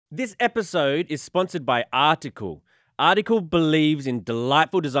This episode is sponsored by Article. Article believes in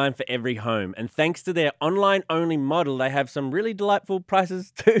delightful design for every home, and thanks to their online-only model, they have some really delightful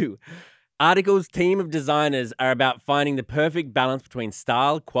prices too. Article's team of designers are about finding the perfect balance between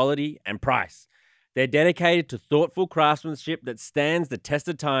style, quality, and price. They're dedicated to thoughtful craftsmanship that stands the test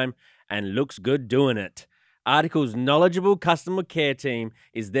of time and looks good doing it. Article's knowledgeable customer care team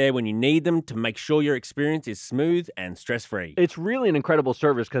is there when you need them to make sure your experience is smooth and stress-free. It's really an incredible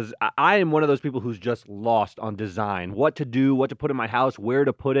service because I am one of those people who's just lost on design. What to do, what to put in my house, where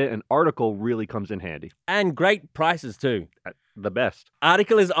to put it. An Article really comes in handy. And great prices too. The best.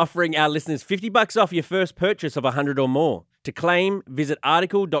 Article is offering our listeners $50 off your first purchase of $100 or more. To claim, visit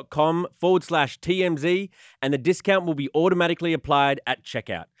article.com/TMZ and the discount will be automatically applied at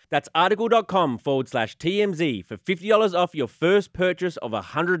checkout. That's article.com/TMZ for $50 off your first purchase of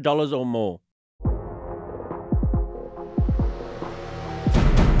 $100 or more.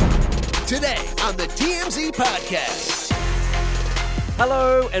 Today on the TMZ Podcast.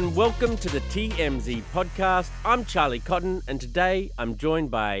 Hello and welcome to the TMZ Podcast. I'm Charlie Cotton and today I'm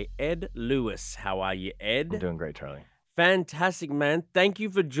joined by Ed Lewis. How are you, Ed? I'm doing great, Charlie. Fantastic, man. Thank you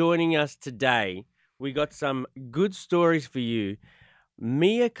for joining us today. We got some good stories for you.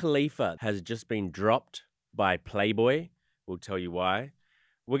 Mia Khalifa has just been dropped by Playboy. We'll tell you why.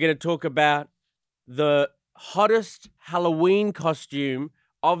 We're going to talk about the hottest Halloween costume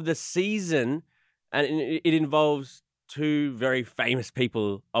of the season, and it involves two very famous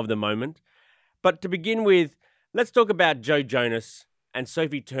people of the moment. But to begin with, let's talk about Joe Jonas and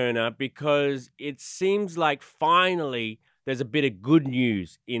Sophie Turner because it seems like finally there's a bit of good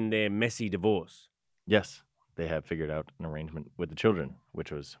news in their messy divorce. Yes, they have figured out an arrangement with the children,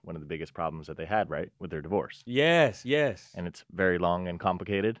 which was one of the biggest problems that they had, right, with their divorce. Yes. And it's very long and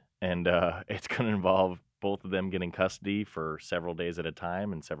complicated, and it's going to involve both of them getting custody for several days at a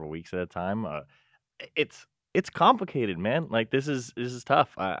time and several weeks at a time. It's complicated, man. Like, this is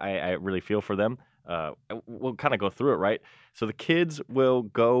tough. I really feel for them. We'll kind of go through it, right? So the kids will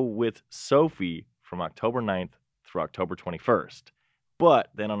go with Sophie from October 9th through October 21st. But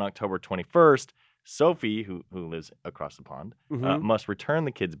then on October 21st, Sophie, who lives across the pond, must return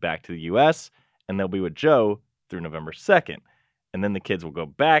the kids back to the U.S., and they'll be with Joe through November 2nd. And then the kids will go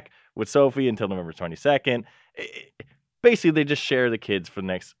back with Sophie until November 22nd. Basically, they just share the kids for the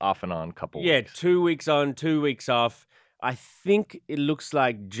next off and on couple weeks. Yeah, 2 weeks on, 2 weeks off. I think it looks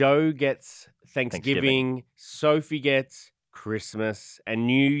like Joe gets Thanksgiving. Sophie gets Christmas and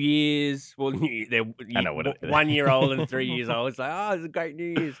New Year's. Well, they're I know what it is. 1 year old and 3 years old. It's like, oh, it's a great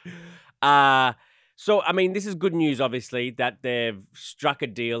New Year's. So, I mean, this is good news, obviously, that they've struck a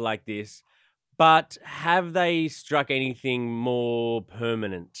deal like this. But have they struck anything more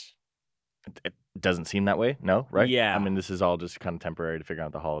permanent? It doesn't seem that way, no, right? Yeah. I mean, this is all just kind of temporary to figure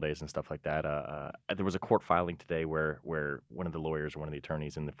out the holidays and stuff like that. There was a court filing today where one of the lawyers or one of the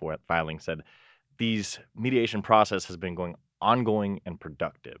attorneys in the filing said these mediation process has been ongoing and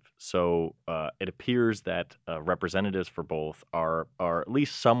productive. So it appears that representatives for both are at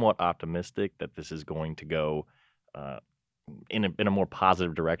least somewhat optimistic that this is going to go in a more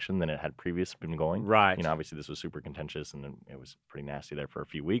positive direction than it had previously been going. Right. You know, obviously this was super contentious and it was pretty nasty there for a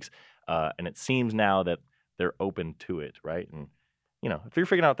few weeks. And it seems now that they're open to it, right? And, you know, if you're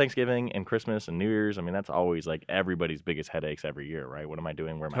figuring out Thanksgiving and Christmas and New Year's, I mean, that's always like everybody's biggest headaches every year, right? What am I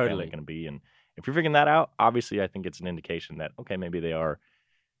doing? Where am I family going to be? And if you're figuring that out, obviously I think it's an indication that, okay, maybe they are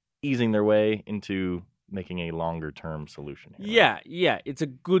easing their way into making a longer term solution here, right? Yeah. It's a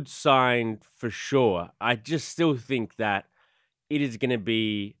good sign for sure. I just still think that it is going to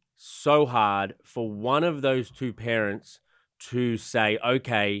be so hard for one of those two parents to say,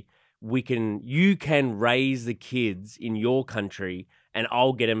 okay, you can raise the kids in your country and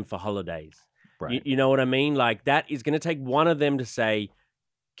I'll get them for holidays. Right. You know what I mean? Like, that is going to take one of them to say,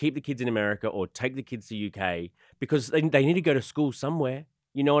 keep the kids in America or take the kids to UK because they need to go to school somewhere.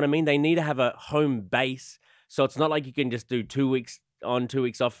 You know what I mean? They need to have a home base. So it's not like you can just do 2 weeks on, 2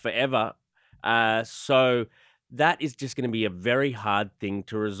 weeks off forever. So that is just going to be a very hard thing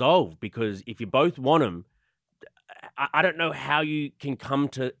to resolve because if you both want them, I don't know how you can come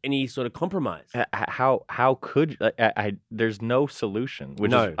to any sort of compromise. How could there's no solution,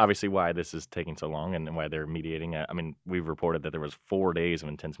 which is obviously why this is taking so long and why they're mediating. I mean, we've reported that there was 4 days of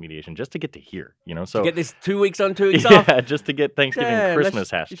intense mediation just to get to here, you know. So to get this 2 weeks on, 2 weeks off. Yeah, just to get Thanksgiving,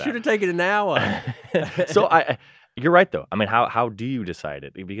 Christmas hashtag. You should have taken an hour. So You're right, though. I mean, how do you decide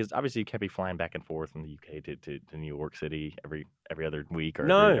it? Because obviously you can't be flying back and forth from the UK to New York City every other week or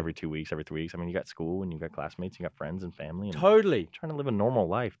No, every 2 weeks, every 3 weeks. I mean, you got school and you got classmates, you got friends and family, and totally. trying to live a normal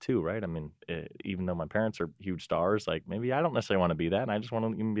life too, right? I mean, even though my parents are huge stars, like maybe I don't necessarily want to be that, and I just want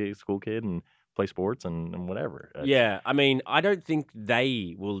to even be a school kid and play sports and whatever. Yeah, I mean, I don't think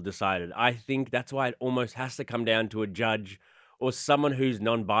they will decide it. I think that's why it almost has to come down to a judge or someone who's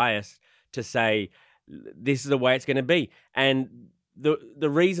non-biased to say this is the way it's going to be. And the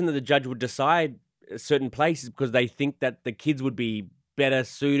reason that the judge would decide a certain place is because they think that the kids would be better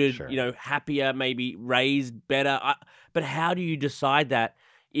suited, Sure. happier, maybe raised better. But how do you decide that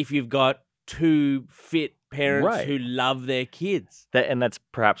if you've got two fit parents Right. who love their kids? And that's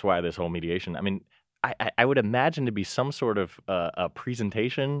perhaps why this whole mediation. I mean, I would imagine to be some sort of a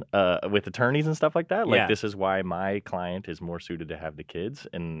presentation with attorneys and stuff like that. Like Yeah. this is why my client is more suited to have the kids,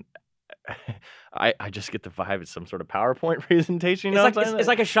 and I just get the vibe it's some sort of PowerPoint presentation. You know It's what I'm saying? it's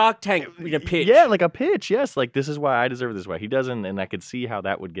like a Shark Tank pitch. Yeah, like a pitch. Yes, like this is why I deserve this. Why he doesn't, and I could see how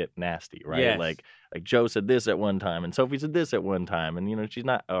that would get nasty, right? Yes. Like Joe said this at one time, and Sophie said this at one time, and she's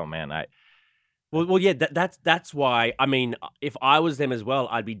not. Oh man, Well, yeah. That's why. I mean, if I was them as well,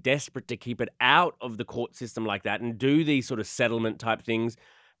 I'd be desperate to keep it out of the court system like that and do these sort of settlement type things,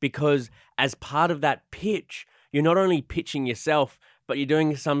 because as part of that pitch, you're not only pitching yourself, but you're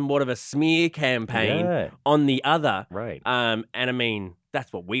doing somewhat of a smear campaign Yeah. on the other. Right. And I mean,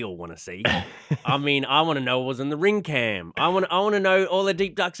 that's what we all want to see. I mean, I want to know what was in the ring cam. I want to know all the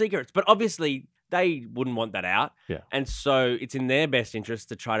deep dark secrets. But obviously, they wouldn't want that out. Yeah. And so it's in their best interest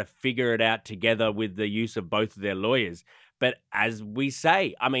to try to figure it out together with the use of both of their lawyers. But as we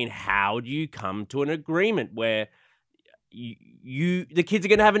say, I mean, how do you come to an agreement where the kids are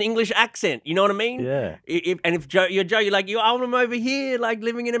going to have an English accent? You know what I mean? Yeah. If Joe, you're like, I want them over here, like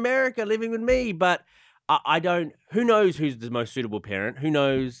living in America, living with me. But I don't. Who knows who's the most suitable parent? Who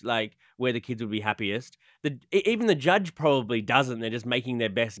knows like where the kids would be happiest? Even the judge probably doesn't. They're just making their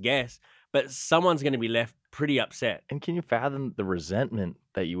best guess. But someone's going to be left pretty upset. And can you fathom the resentment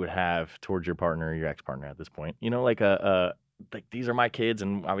that you would have towards your partner or your ex-partner at this point? Like like these are my kids,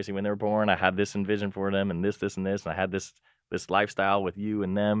 and obviously when they were born, I had this envision for them, and this, and I had this lifestyle with you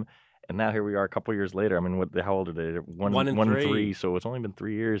and them, and now here we are a couple years later. I mean, how old are they? One and and three. 3. So it's only been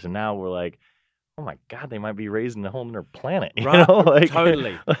 3 years, and now we're like, oh my God, they might be raising a whole other planet. Right, Like,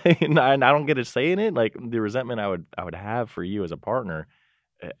 totally. and I don't get a say in it. Like the resentment I would have for you as a partner.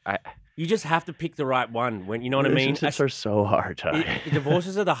 You just have to pick the right one. When you know what I mean. Relationships are so hard, Ty.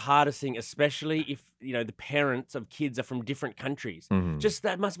 Divorces are the hardest thing, especially if the parents of kids are from different countries. Mhm. Just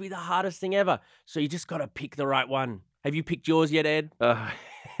that must be the hardest thing ever. So you just got to pick the right one. Have you picked yours yet, Ed?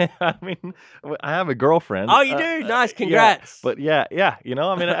 I mean, I have a girlfriend. Oh, you do? Nice, Yeah, congrats. but yeah.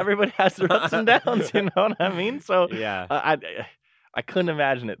 I mean, everybody has their ups and downs. You know what I mean? So Yeah. I couldn't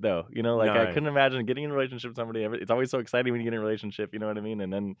imagine it though. I No. couldn't imagine getting in a relationship with somebody. It's always so exciting when you get in a relationship. You know what I mean?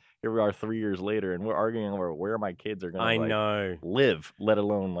 And then here we are 3 years later, and we're arguing over where my kids are I gonna know. live, let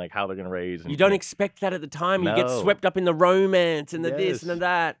alone like how they're gonna raise. You don't expect that at the time. You get No. swept up in the romance and the this and the Yes.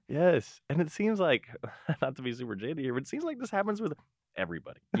 that. Yes, and it seems like not to be super jaded here, but it seems like this happens with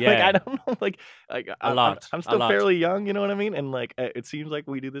everybody. Like Yeah. I don't know, lot, I'm a still lot. fairly young, you know what I mean? And like it seems like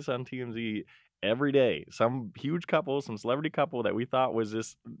we do this on TMZ every day. Some huge couple, some celebrity couple that we thought was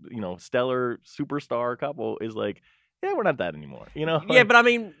this, stellar superstar couple is like, yeah, we're not that anymore. Yeah, Like, but I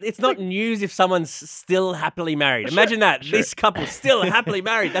mean, it's not news if someone's still happily married. Sure, Imagine that. sure. This couple's still happily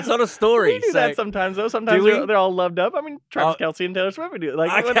married. That's not a story. we do that sometimes though. Sometimes we? they're all loved up. I mean, Travis Oh. Kelce and Taylor Swift do it.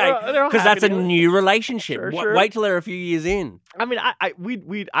 Like, Okay, they're all because happy that's a together. new relationship. Sure, sure. Wait till they're a few years in. I mean,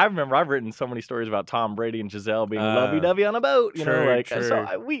 I remember I've written so many stories about Tom Brady and Giselle being lovey-dovey on a boat. true,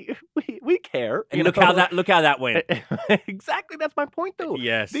 So we care. And look how that went. Exactly, that's my point though.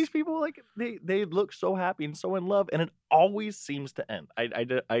 Yes. These people like they look so happy and so in love, and it always seems to end. I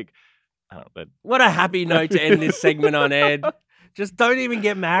don't know. What a happy note to end this segment on, Ed. Just don't even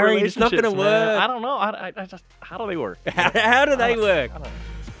get married. It's not going to Relationships, man, work. I don't know. I just how do they work? How do they work? I don't know.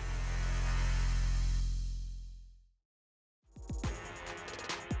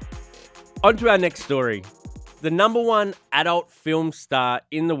 On to our next story. The #1 adult film star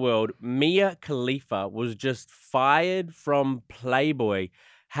in the world, Mia Khalifa, was just fired from Playboy,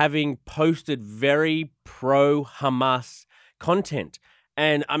 having posted very pro-Hamas content.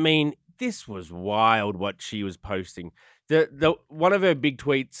 And I mean, this was wild what she was posting. The one of her big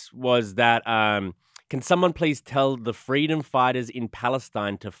tweets was that, can someone please tell the freedom fighters in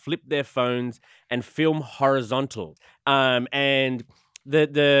Palestine to flip their phones and film horizontal? And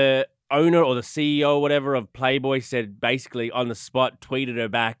the owner or the CEO or whatever of Playboy said basically on the spot, tweeted her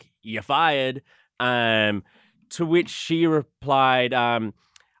back, "You're fired." To which she replied,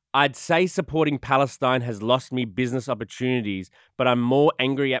 I'd say supporting Palestine has lost me business opportunities, but I'm more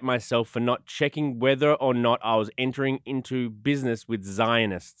angry at myself for not checking whether or not I was entering into business with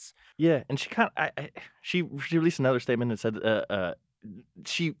Zionists. Yeah, and she released another statement that said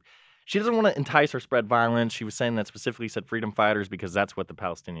she doesn't want to entice or spread violence. She was saying that specifically said freedom fighters because that's what the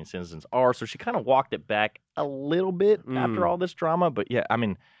Palestinian citizens are. So she kind of walked it back a little bit after all this drama. But yeah, I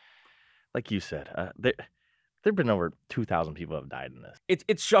mean, like you said, there've been over 2,000 people have died in this.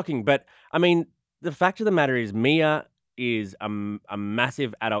 It's shocking, but I mean, the fact of the matter is Mia is a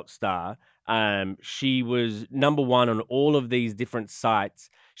massive adult star. She was number one on all of these different sites.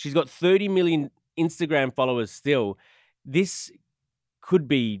 She's got 30 million Instagram followers still. This could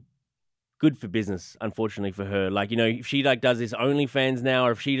be good for business, unfortunately for her. Like, you know, if she like does this OnlyFans now,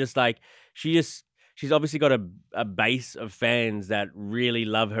 or if she just like, she's obviously got a base of fans that really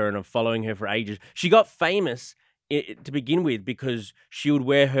love her and are following her for ages. She got famous to begin with because she would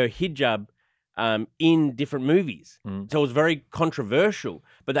wear her hijab in different movies. So it was very controversial,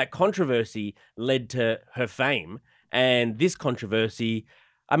 but that controversy led to her fame. And this controversy,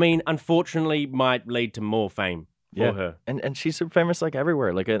 I mean, unfortunately might lead to more fame for her. And she's super famous like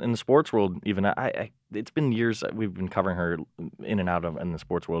everywhere, like in the sports world even. It's been years that we've been covering her in and out of in the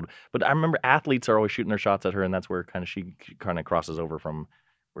sports world. But I remember athletes are always shooting their shots at her, and that's where she kind of crosses over from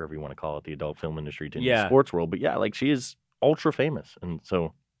wherever you want to call it, the adult film industry to the sports world. But yeah, like she is ultra famous. And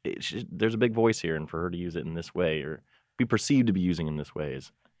so there's a big voice here, and for her to use it in this way or be perceived to be using in this way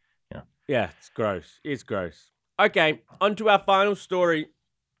is, Yeah, it's gross. It's gross. Okay, on to our final story.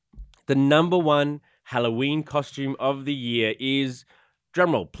 The number one Halloween costume of the year is,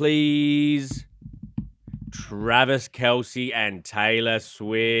 drumroll please, Travis Kelce and Taylor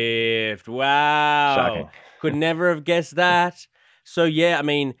Swift. Wow. Shocking. Could never have guessed that. So yeah, I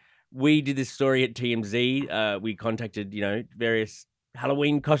mean, we did this story at TMZ. We contacted, various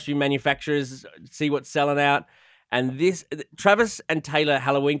Halloween costume manufacturers, see what's selling out. And this Travis and Taylor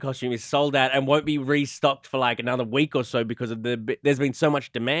Halloween costume is sold out and won't be restocked for like another week or so because of there's been so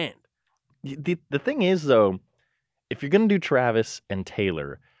much demand. The thing is, though, if you're going to do Travis and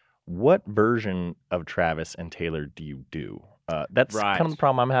Taylor, what version of Travis and Taylor do you do? That's kind of the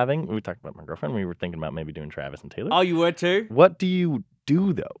problem I'm having. We talked about my girlfriend. We were thinking about maybe doing Travis and Taylor. Oh, you were too? What do you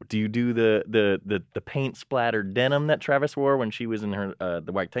do, though? Do you do the paint splattered denim that Travis wore when she was in her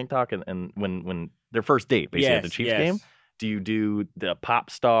the white tank top and when their first date, basically at the Chiefs game? Do you do the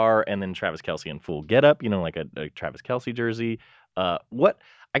pop star and then Travis Kelce in full getup, like a Travis Kelce jersey? What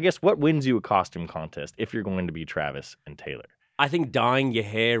wins you a costume contest if you're going to be Travis and Taylor? I think dyeing your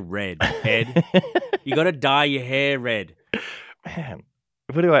hair red, Ed. You got to dye your hair red. Man,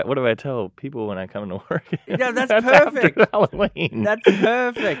 what do I tell people when I come to work? Yeah, that's perfect. After Halloween. That's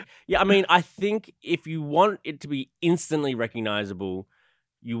perfect. Yeah, I mean, I think if you want it to be instantly recognizable,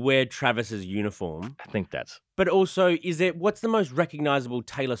 you wear Travis's uniform. I think that's. But also, what's the most recognizable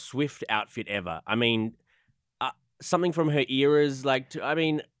Taylor Swift outfit ever? I mean, something from her eras,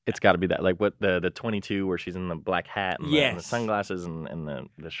 it's got to be that, like what the 22 where she's in the black hat and, and the sunglasses and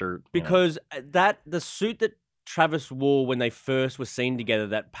the shirt. Because the suit that Travis wore when they first were seen together,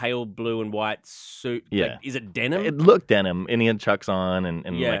 that pale blue and white suit, is it denim? It looked denim, and he had chucks on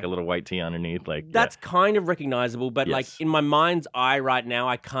and like a little white tee underneath. That's kind of recognizable, but like in my mind's eye right now,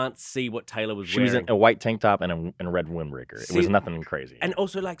 I can't see what Taylor was wearing. She was in a white tank top and a red windbreaker. It was nothing crazy. And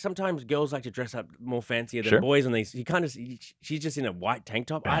also, like, sometimes girls like to dress up more fancier than boys on these. You kind of she's just in a white tank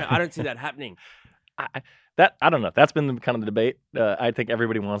top. I don't see that happening. I don't know. That's been kind of the debate. I think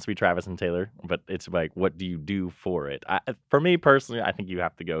everybody wants to be Travis and Taylor, but it's like, what do you do for it? For me personally, I think you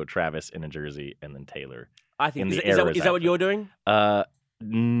have to go Travis in a jersey and then Taylor. I think is that what you're doing?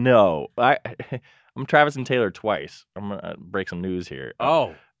 No, I'm Travis and Taylor twice. I'm gonna break some news here.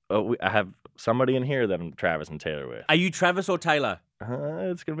 I have somebody in here that I'm Travis and Taylor with. Are you Travis or Taylor?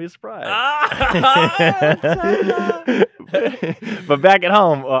 It's gonna be a surprise. But back at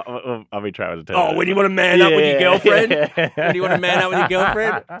home, I'll be Travis and Taylor. Oh, when you want to man up with your girlfriend? When you want to man up with your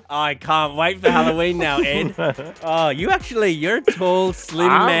girlfriend? Oh, I can't wait for Halloween now, Ed. Oh, you're a tall, slim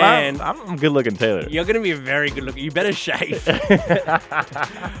man. I'm good looking, Taylor. You're gonna be very good looking. You better shave.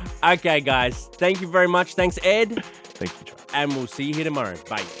 Okay, guys. Thank you very much. Thanks, Ed. Thank you, Travis. And we'll see you here tomorrow.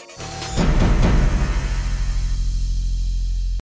 Bye.